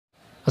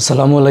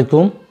আসসালামু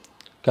আলাইকুম,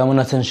 কেমন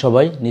আছেন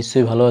সবাই?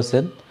 নিশ্চয়ই ভালো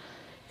আছেন।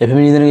 এফএম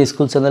ইঞ্জিনিয়ারিং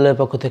স্কুল চ্যানেলের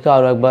পক্ষ থেকে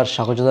আরও একবার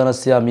স্বাগত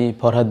জানাচ্ছি। আমি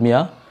ফরহাদ মিয়া,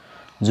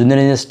 junior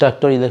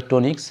instructor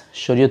electronics,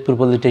 Shariatpur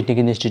polytechnic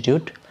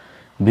institute.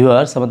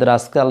 Viewers, আমাদের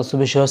আজকে আলোচ্য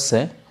বিষয় হচ্ছে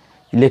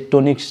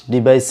ইলেকট্রনিক্স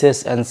ডিভাইসেস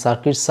অ্যান্ড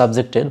সার্কিট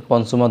সাবজেক্টের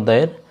পঞ্চম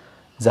অধ্যায়ের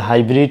যে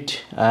hybrid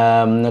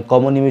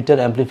common emitter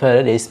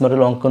অ্যাম্প্লিফায়ারের H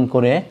model অঙ্কন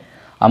করে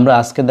আমরা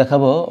আজকে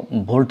দেখাবো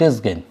ভোল্টেজ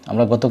গেইন।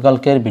 আমরা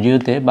গতকালকের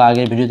ভিডিওতে বা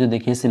আগের ভিডিওতে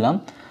দেখিয়েছিলাম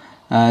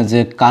যে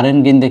কারেন্ট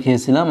গেইন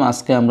দেখিয়েছিলাম।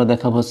 আজকে আমরা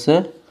দেখাবো হচ্ছে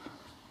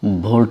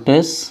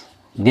ভোল্টেজ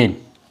গেইন।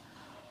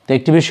 তো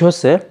একটি বিষয়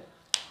হচ্ছে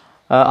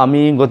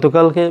আমি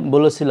গতকালকে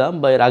বলেছিলাম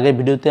বা এর আগের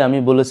ভিডিওতে আমি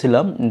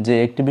বলেছিলাম যে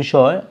একটি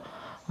বিষয়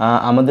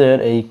আমাদের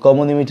এই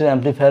কমন ইমিটার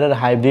অ্যাম্প্লিফায়ারের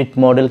হাইব্রিড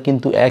মডেল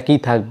কিন্তু একই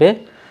থাকবে,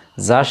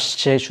 জাস্ট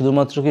সে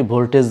শুধুমাত্র কি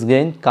ভোল্টেজ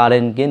গেইন,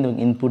 কারেন্ট গেইন এবং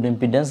ইনপুট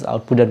ইম্পিডেন্স,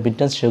 আউটপুট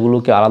ইম্পিডেন্স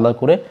সেগুলোকে আলাদা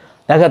করে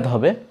দেখাতে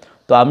হবে।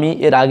 তো আমি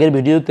এর আগের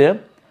ভিডিওতে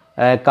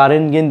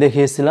কারেন্ট গেইন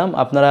দেখিয়েছিলাম।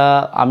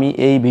 আমি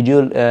এই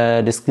ভিডিওর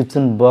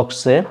ডেসক্রিপশন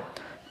বক্সে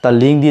তার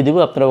লিঙ্ক দিয়ে দেবো,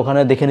 আপনারা ওখানে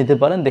দেখে নিতে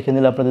পারেন। দেখে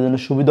নিলে আপনাদের জন্য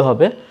সুবিধা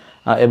হবে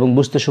এবং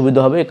বুঝতে সুবিধা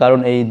হবে, কারণ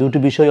এই দুটি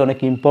বিষয় অনেক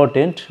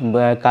important.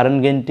 Current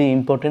গেইনটি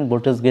important,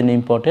 voltage gain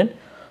important.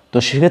 তো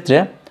সেক্ষেত্রে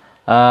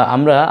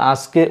আমরা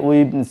আজকে ওই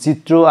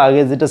চিত্র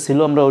আগে যেটা ছিল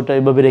আমরা ওইটা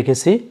এইভাবে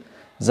রেখেছি,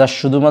 জাস্ট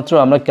শুধুমাত্র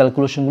আমরা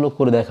ক্যালকুলেশনগুলো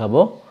করে দেখাবো।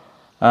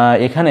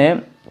 এখানে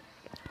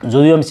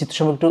যদিও আমি চিত্র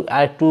সম্পর্কে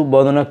আরেকটু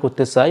বর্ণনা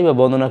করতে চাই বা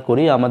বর্ণনা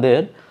করি, আমাদের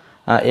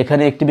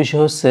এখানে একটি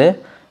বিষয় হচ্ছে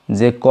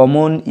যে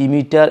কমন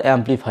ইমিটার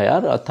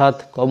অ্যাম্প্লিফায়ার, অর্থাৎ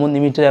কমন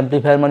ইমিটার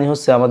অ্যাম্প্লিফায়ার মানে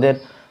হচ্ছে আমাদের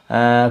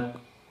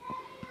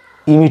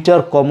ইমিটার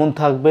কমন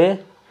থাকবে,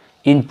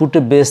 ইনপুটে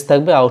বেস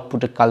থাকবে,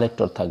 আউটপুটে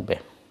কালেক্টর থাকবে।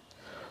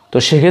 তো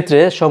সেক্ষেত্রে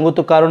সঙ্গত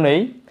কারণেই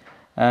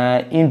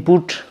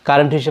ইনপুট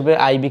কারেন্ট হিসেবে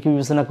আইবিকে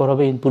বিবেচনা করা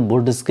হবে, ইনপুট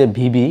ভোল্টেজকে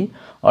ভিবি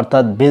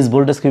অর্থাৎ বেস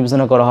ভোল্টেজকে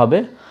বিবেচনা করা হবে।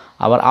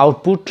 আবার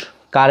আউটপুট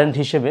কারেন্ট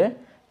হিসেবে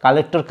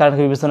কালেক্টর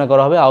কারেন্টকে বিবেচনা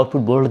করা হবে,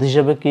 আউটপুট ভোল্টেজ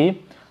হিসেবে কি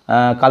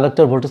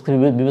কালেক্টর ভোল্টেজকে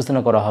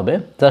বিবেচনা করা হবে।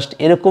 জাস্ট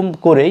এরকম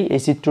করেই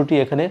এই চিত্রটি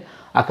এখানে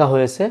আঁকা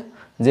হয়েছে।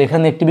 যে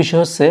এখানে একটি বিষয়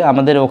হচ্ছে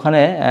আমাদের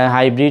ওখানে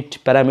হাইব্রিড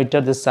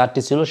প্যারামিটার যে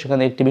চারটি ছিল,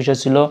 সেখানে একটি বিষয়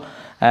ছিল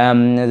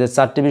যে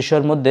চারটি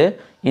বিষয়ের মধ্যে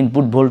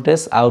input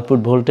voltage, output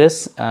voltage,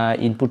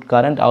 input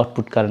current,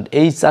 output current,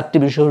 এই চারটি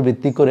বিষয়ের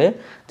ভিত্তি করে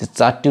যে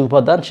চারটি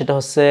উপাদান, সেটা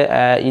হচ্ছে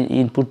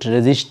ইনপুট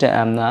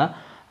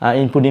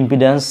ইনপুট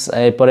ইম্পিডেন্স,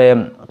 এরপরে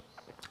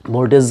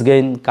voltage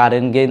gain,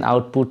 current gain,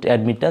 output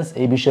admittance,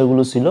 এই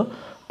বিষয়গুলো ছিল।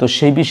 তো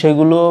সেই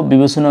বিষয়গুলো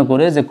বিবেচনা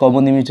করে যে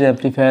কমন ইমিটার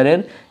অ্যাম্প্লিফায়ারের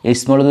এই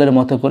মডেলের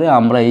মতো করে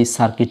আমরা এই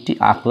সার্কিটটি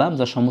আঁকলাম,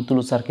 যা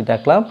সমতুল্য সার্কিট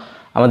আঁকলাম।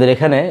 আমাদের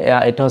এখানে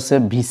এটা হচ্ছে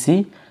ভিসি,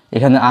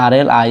 এখানে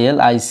আরএল, আইএল,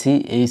 আইসি,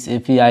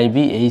 এইচএফই,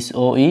 আইবি,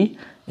 এইচওই,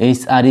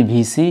 এইচআরই,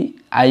 ভিসি,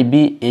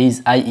 আইবি,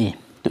 এইচআইই।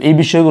 তো এই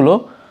বিষয়গুলো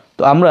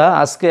তো আমরা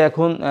আজকে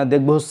এখন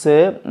দেখব হচ্ছে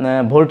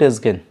ভোল্টেজ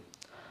গেইন।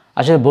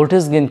 আসলে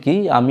ভোল্টেজ গেইন কি,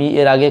 আমি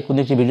এর আগে কোনো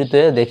একটি ভিডিওতে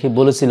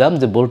বলেছিলাম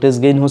যে ভোল্টেজ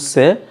গেইন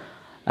হচ্ছে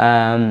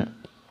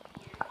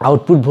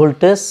আউটপুট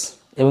ভোল্টেজ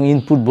এবং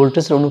ইনপুট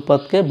ভোল্টেজের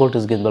অনুপাতকে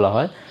ভোল্টেজ গেইন বলা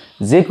হয়।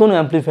 যে কোনো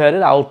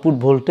অ্যাম্প্লিফায়ারের আউটপুট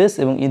ভোল্টেজ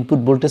এবং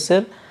ইনপুট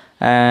ভোল্টেজের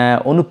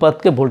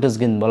অনুপাতকে ভোল্টেজ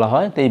গেইন বলা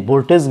হয়। তো এই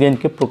ভোল্টেজ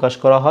গেইনকে প্রকাশ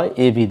করা হয়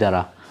এবি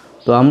দ্বারা।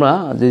 তো আমরা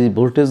যে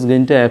ভোল্টেজ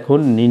গেইনটা এখন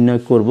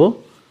নির্ণয় করব,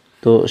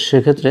 তো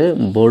সেক্ষেত্রে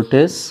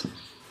ভোল্টেজ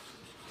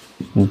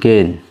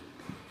গেইন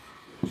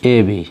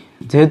এবি,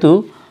 যেহেতু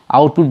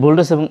আউটপুট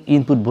ভোল্টেজ এবং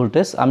ইনপুট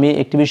ভোল্টেজ, আমি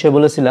একটি বিষয়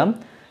বলেছিলাম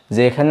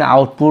যে এখানে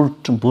আউটপুট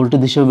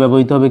ভোল্টেজ হিসেবে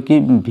ব্যবহৃত হবে কি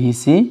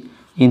ভিসি,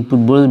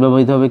 ইনপুট ভোল্টেজ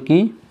ব্যবহৃত হবে কি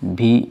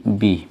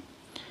ভিবি।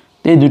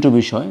 এই দুটো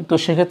বিষয়। তো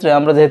সেক্ষেত্রে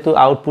আমরা যেহেতু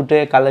আউটপুটে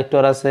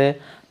কালেক্টর আছে,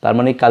 তার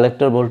মানে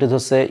কালেক্টর ভোল্টেজ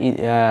হচ্ছে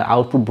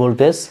আউটপুট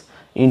ভোল্টেজ,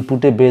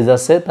 ইনপুটে বেজ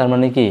আছে, তার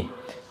মানে কি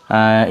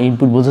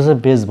ইনপুট ভোল্টেজ হচ্ছে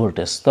বেজ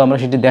ভোল্টেজ। তো আমরা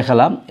সেটি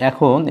দেখালাম।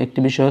 এখন একটি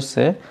বিষয়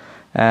হচ্ছে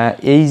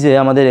এই যে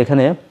আমাদের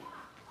এখানে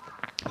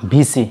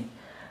ভিসি,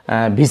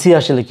 ভিসি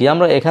আসলে কি,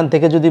 আমরা এখান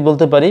থেকে যদি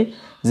বলতে পারি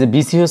যে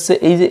ভিসি হচ্ছে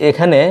এই যে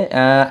এখানে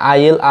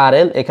আইএল,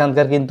 আরএল,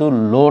 এখানকার কিন্তু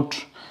লোড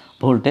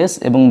ভোল্টেজ,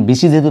 এবং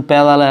ভিসি যেহেতু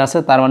প্যারালালে আছে,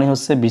 তার মানে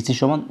হচ্ছে ভিসি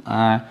সমান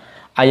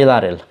আইএল,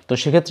 আরএল। তো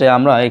সেক্ষেত্রে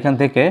আমরা এখান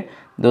থেকে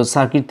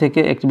সার্কিট থেকে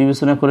একটি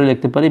বিবেচনা করে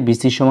লিখতে পারি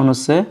ভিসি সমান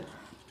হচ্ছে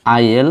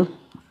আইএল,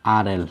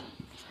 আরএল।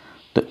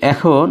 তো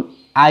এখন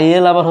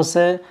আইএল আবার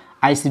হচ্ছে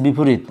আইসি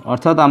বিপরীত,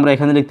 অর্থাৎ আমরা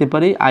এখানে লিখতে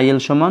পারি আইএল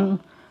সমান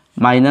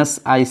মাইনাস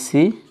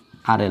আইসি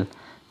আরএল,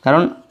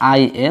 কারণ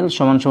আইএল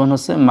সমান সমান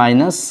হচ্ছে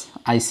মাইনাস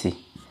আইসি।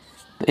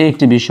 তো এই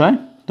একটি বিষয়।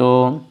 তো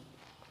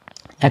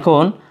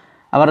এখন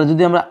আবার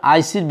যদি আমরা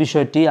আইসির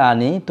বিষয়টি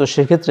আনি, তো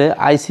সেক্ষেত্রে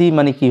আইসি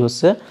মানে কি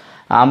হচ্ছে,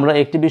 আমরা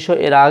একটি বিষয়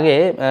এর আগে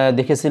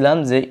দেখেছিলাম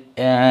যে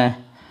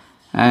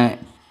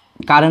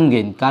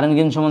কারেন্ট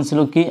গেইন সমান ছিল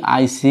কি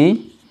আইসি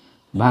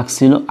ভাগ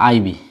ছিল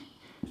আইবি।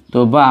 তো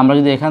বা আমরা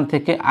যদি এখান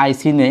থেকে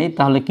আইসি নেই,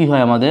 তাহলে কি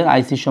হয়, আমাদের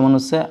আইসি সমান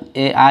হচ্ছে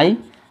এআই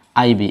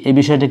আইবি, এই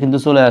বিষয়টা কিন্তু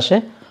চলে আসে।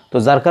 তো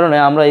যার কারণে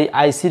আমরা এই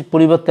আইসির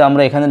পরিবর্তে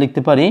আমরা এখানে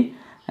লিখতে পারি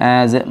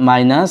যে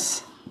মাইনাস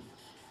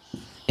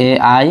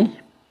এআই,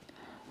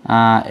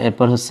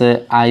 এরপর হচ্ছে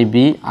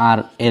আইবি আর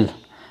এল।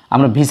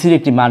 আমরা ভিসির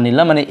একটি মান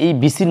নিলাম, মানে এই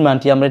ভিসির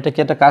মানটি আমরা এটাকে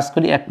একটা কাজ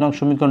করি 1 নং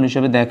সমীকরণ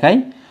হিসেবে দেখাই।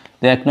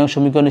 তো 1 নং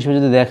সমীকরণ হিসেবে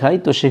যদি দেখাই,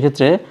 তো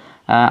সেক্ষেত্রে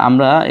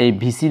আমরা এই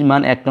ভিসির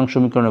মান 1 নং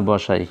সমীকরণে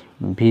বসাই।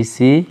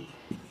 ভিসি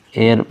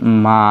এর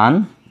মান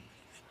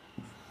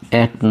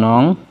 1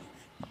 নং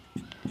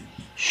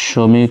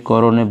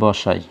সমীকরণে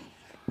বসাই।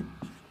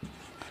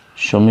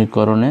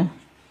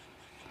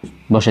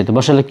 তো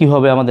বসালে কি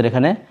হবে আমাদের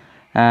এখানে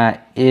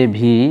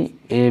এভি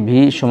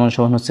সমান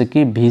সমান হচ্ছে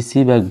কি ভিসি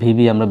বা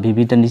ভিবি, আমরা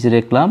ভিবিটা নিচে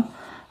রাখলাম,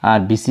 আর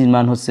ভিসির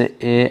মান হচ্ছে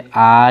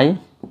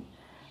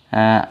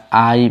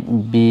আই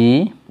বি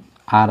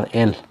আর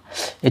এল,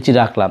 এটি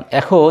রাখলাম।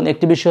 এখন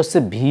একটি বিষয় হচ্ছে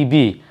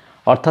ভিবি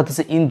অর্থাৎ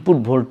হচ্ছে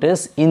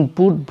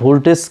ইনপুট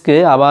ভোল্টেজকে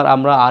আবার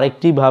আমরা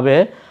আরেকটিভাবে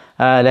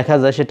লেখা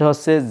যায়, সেটা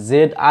হচ্ছে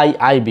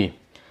ZIIB।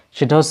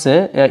 সেটা হচ্ছে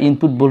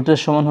ইনপুট ভোল্টেজ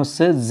সমান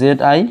হচ্ছে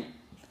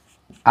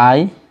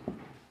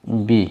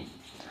ZIIB।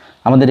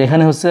 আমাদের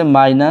এখানে হচ্ছে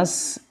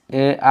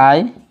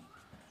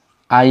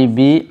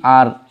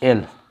 -AIIBRL।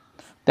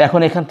 তো এখন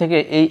এখান থেকে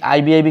এই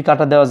IBIB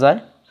কাটা দেওয়া যায়।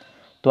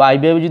 তো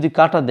IBIB যদি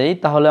কাটা দেই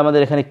তাহলে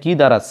আমাদের এখানে কি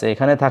দাঁড়াচ্ছে,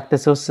 এখানে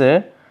থাকতেছে হচ্ছে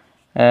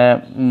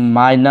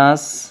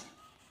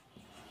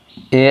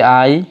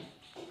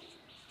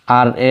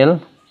 -AIRL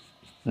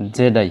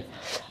ZI।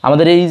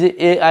 আমাদের এই যে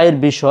AI এর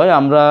বিষয়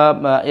আমরা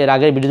এর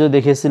আগের ভিডিওতে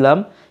দেখেছিলাম।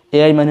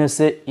 AI মানে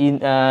হচ্ছে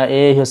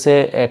AI হচ্ছে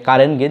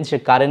কারেন্ট গেইন। সে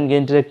কারেন্ট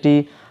গেইনটির একটি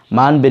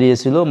মান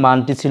বেরিয়েছিল।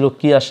 মানটি ছিল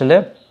কি আসলে,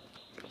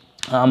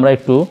 আমরা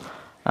একটু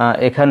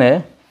এখানে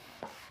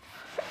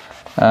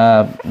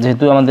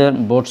যেহেতু আমাদের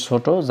বোর্ড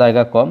ছোট,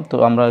 জায়গা কম, তো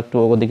আমরা একটু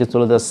ওদিকে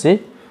চলে যাচ্ছি।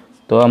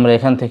 তো আমরা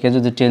এখান থেকে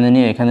যদি টেনে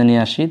নিয়ে এখানে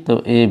নিয়ে আসি, তো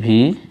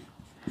এভি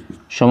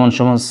সমান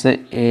সমান হচ্ছে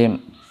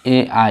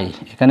AI,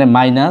 এখানে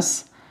মাইনাস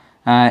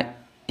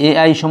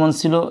AI সমান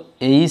ছিল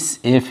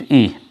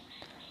HFE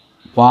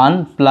 1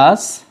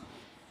 প্লাস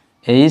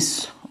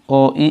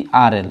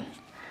HOERL,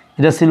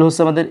 এটা ছিল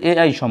হচ্ছে আমাদের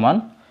AI সমান।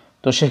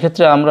 তো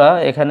সেক্ষেত্রে আমরা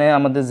এখানে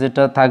আমাদের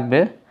যেটা থাকবে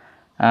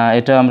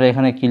এটা আমরা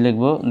এখানে কি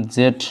লিখব,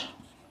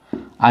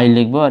 ZI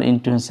লিখব আর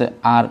ইন্টু হচ্ছে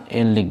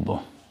RL লিখব।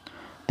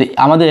 তো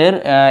আমাদের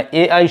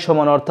AI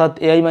সমান অর্থাৎ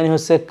AI মানে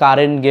হচ্ছে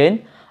কারেন্ট গেইন।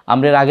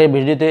 আমরা এর আগের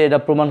ভিডিওতে এটা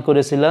প্রমাণ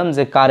করেছিলাম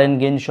যে কারেন্ট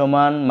গেইন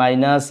সমান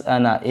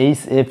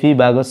HFE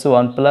ভাগ হচ্ছে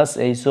 1 প্লাস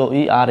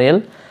HOERL,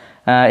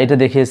 এটা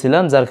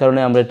দেখিয়েছিলাম, যার কারণে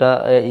আমরা এটা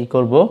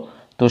করব।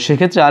 তো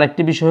সেক্ষেত্রে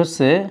আরেকটি বিষয়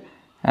হচ্ছে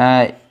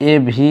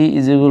এভি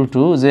ইজ ইকুয়াল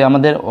টু যে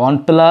আমাদের 1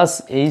 প্লাস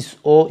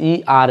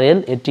HOERL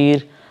এটির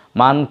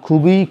মান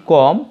খুবই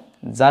কম,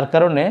 যার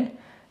কারণে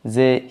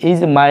যে এই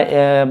যে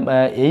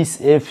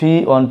HFE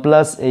 1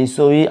 প্লাস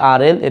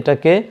HOERL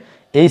এটাকে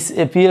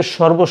HFE এর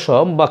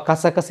সর্বসম বা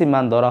কাছাকাছি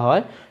মান ধরা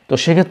হয়। তো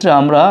সেক্ষেত্রে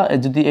আমরা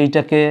যদি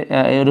এইটাকে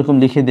এরকম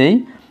লিখে দেই,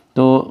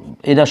 তো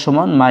এটা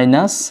সমান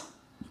মাইনাস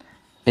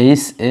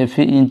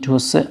HFE ইন্টু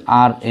হচ্ছে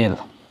RL,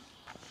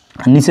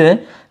 নিচে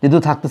যেহেতু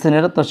থাকতেছে না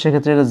এটা, তো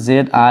সেক্ষেত্রে এটা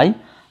ZI,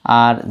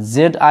 আর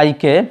ZI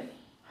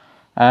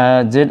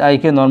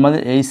কে নর্মালি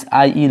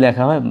HIE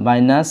লেখা হয়,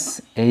 মাইনাস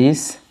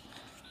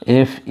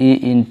HFE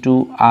ইন্টু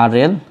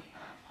RL,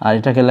 আর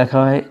এটাকে লেখা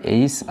হয়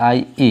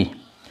HIE।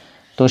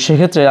 তো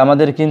সেক্ষেত্রে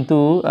আমাদের কিন্তু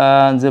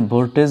যে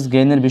ভোল্টেজ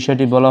গেইনের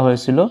বিষয়টি বলা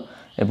হয়েছিল,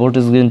 এই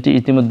ভোল্টেজ গেইনটি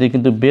ইতিমধ্যে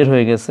কিন্তু বের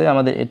হয়ে গেছে।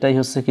 আমাদের এটাই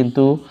হচ্ছে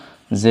কিন্তু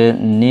যে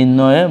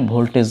নির্ণয়ে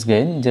ভোল্টেজ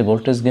গেইন, যে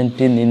ভোল্টেজ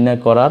গেইনটি নির্ণয়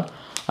করার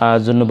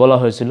জন্য বলা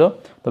হয়েছিল।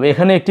 তবে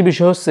এখানে একটি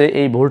বিষয় হচ্ছে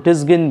এই ভোল্টেজ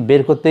গেইন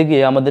বের করতে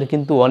গিয়ে আমাদের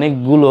কিন্তু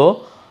অনেকগুলো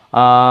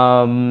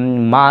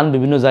মান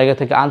বিভিন্ন জায়গা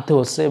থেকে আনতে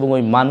হচ্ছে এবং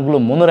ওই মানগুলো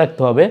মনে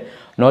রাখতে হবে,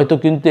 নয়তো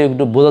কিন্তু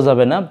একটু বোঝা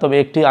যাবে না। তবে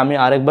আমি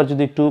আরেকবার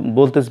যদি একটু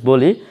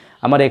বলি,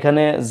 আমার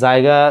এখানে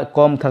জায়গা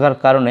কম থাকার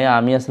কারণে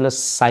আমি আসলে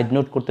সাইড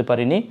নোট করতে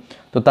পারিনি।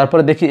 তো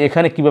তারপরে দেখি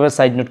এখানে কিভাবে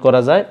সাইড নোট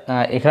করা যায়।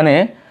 এখানে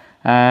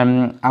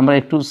আমরা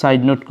একটু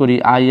সাইড নোট করি,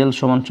 IL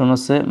সমান সমান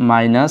হচ্ছে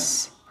মাইনাস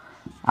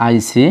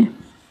IC,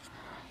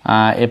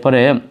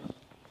 এরপরে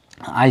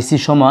IC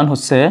সমান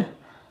হচ্ছে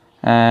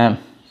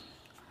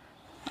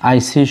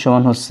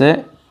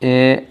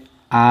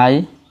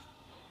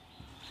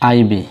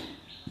AIIB,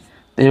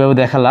 এইভাবে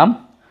দেখালাম।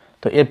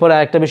 তো এরপরে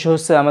আরেকটা বিষয়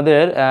হচ্ছে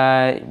আমাদের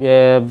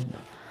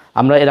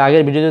আমরা এর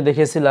আগের ভিডিওতে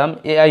দেখেছিলাম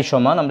AI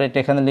সমান, আমরা এটা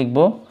এখানে লিখব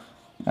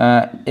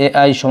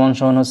AI সমান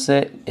সমান হচ্ছে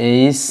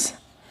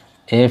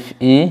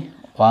HFE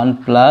 1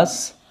 প্লাস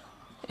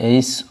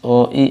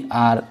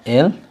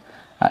HOERL,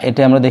 এটা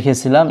আমরা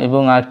দেখিয়েছিলাম।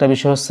 এবং আরেকটা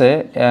বিষয় হচ্ছে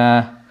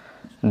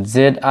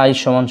ZI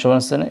সমান সমান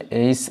হচ্ছে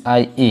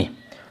HIE,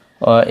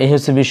 এই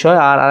হচ্ছে বিষয়।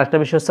 আর আরেকটা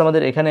বিষয় হচ্ছে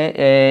আমাদের এখানে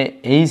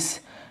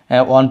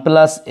 1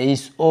 প্লাস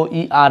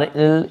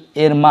HOERL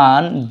এর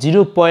মান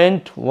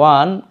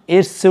 0.1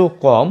 এর চেয়েও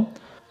কম।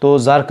 তো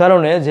যার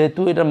কারণে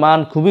যেহেতু এটার মান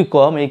খুবই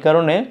কম, এই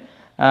কারণে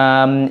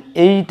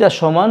এইটা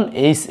সমান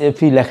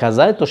HFE লেখা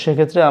যায়। তো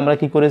সেক্ষেত্রে আমরা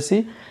কি করেছি,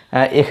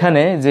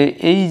 এখানে যে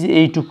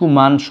এইটুকু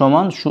মান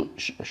সমান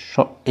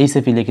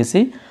HFE লিখেছি।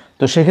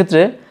 তো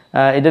সেক্ষেত্রে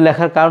এটা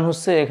লেখার কারণ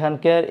হচ্ছে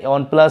এখানকার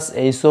 1 প্লাস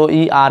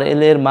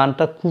HOERL এর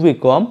মানটা খুবই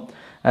কম,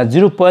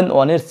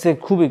 0.1 এর চেয়ে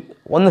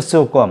অনেক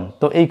চেয়েও কম।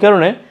 তো এই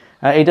কারণে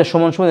এইটা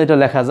সমান সমান এটা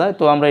লেখা যায়।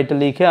 তো আমরা এটা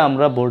লিখে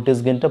আমরা ভোল্টেজ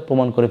গেইনটা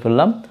প্রমাণ করে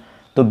ফেললাম।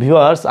 তো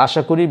ভিউয়ার্স,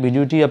 আশা করি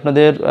ভিডিওটি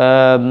আপনাদের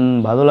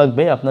ভালো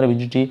লাগবে, আপনারা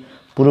ভিডিওটি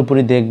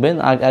পুরোপুরি দেখবেন।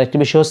 আর আরেকটি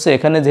বিষয় হচ্ছে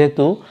এখানে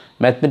যেহেতু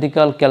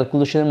ম্যাথমেটিক্যাল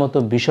ক্যালকুলেশনের মতো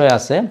বিষয়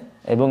আছে,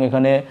 এবং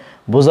এখানে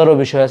বোঝারও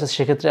বিষয় আছে।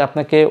 সেক্ষেত্রে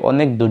আপনাকে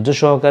অনেক ধৈর্য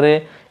সহকারে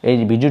এই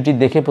ভিডিওটি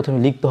দেখে প্রথমে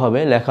লিখতে হবে,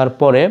 লেখার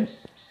পরে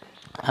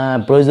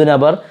প্রয়োজনে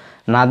আবার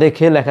না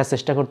দেখে লেখার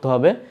চেষ্টা করতে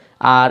হবে।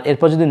 আর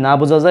এরপর যদি না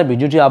বোঝা যায়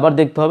ভিডিওটি আবার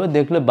দেখতে হবে,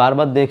 দেখলে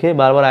বারবার দেখে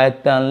বারবার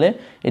আয়ত্তে আনলে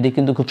এটি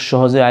কিন্তু খুব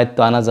সহজে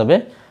আয়ত্তে আনা যাবে।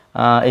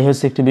 এই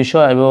হচ্ছে একটি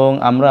বিষয়। এবং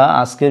আমরা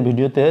আজকের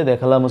ভিডিওতে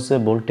দেখালাম হচ্ছে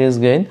ভোল্টেজ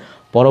গেইন,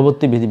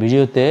 পরবর্তী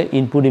ভিডিওতে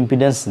ইনপুট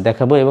ইম্পিডেন্স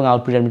দেখাবো এবং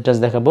আউটপুট অ্যাডমিটেন্স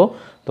দেখাবো।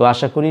 তো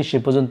আশা করি সে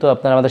পর্যন্ত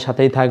আপনারা আমাদের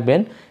সাথেই থাকবেন।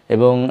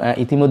 এবং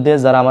ইতিমধ্যে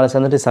যারা আমার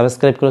চ্যানেলটি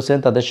সাবস্ক্রাইব করেছেন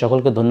তাদের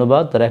সকলকে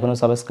ধন্যবাদ, যারা এখনও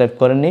সাবস্ক্রাইব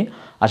করেননি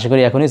আশা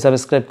করি এখনই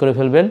সাবস্ক্রাইব করে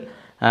ফেলবেন।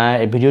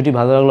 এই ভিডিওটি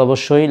ভালো লাগলে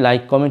অবশ্যই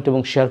লাইক, কমেন্ট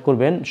এবং শেয়ার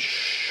করবেন।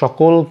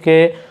 সকলকে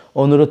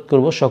অনুরোধ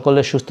করব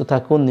সকলে সুস্থ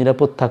থাকুন,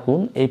 নিরাপদ থাকুন,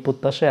 এই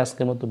প্রত্যাশায়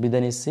আজকের মতো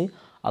বিদায় নিচ্ছি।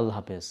 আল্লাহ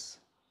হাফেজ।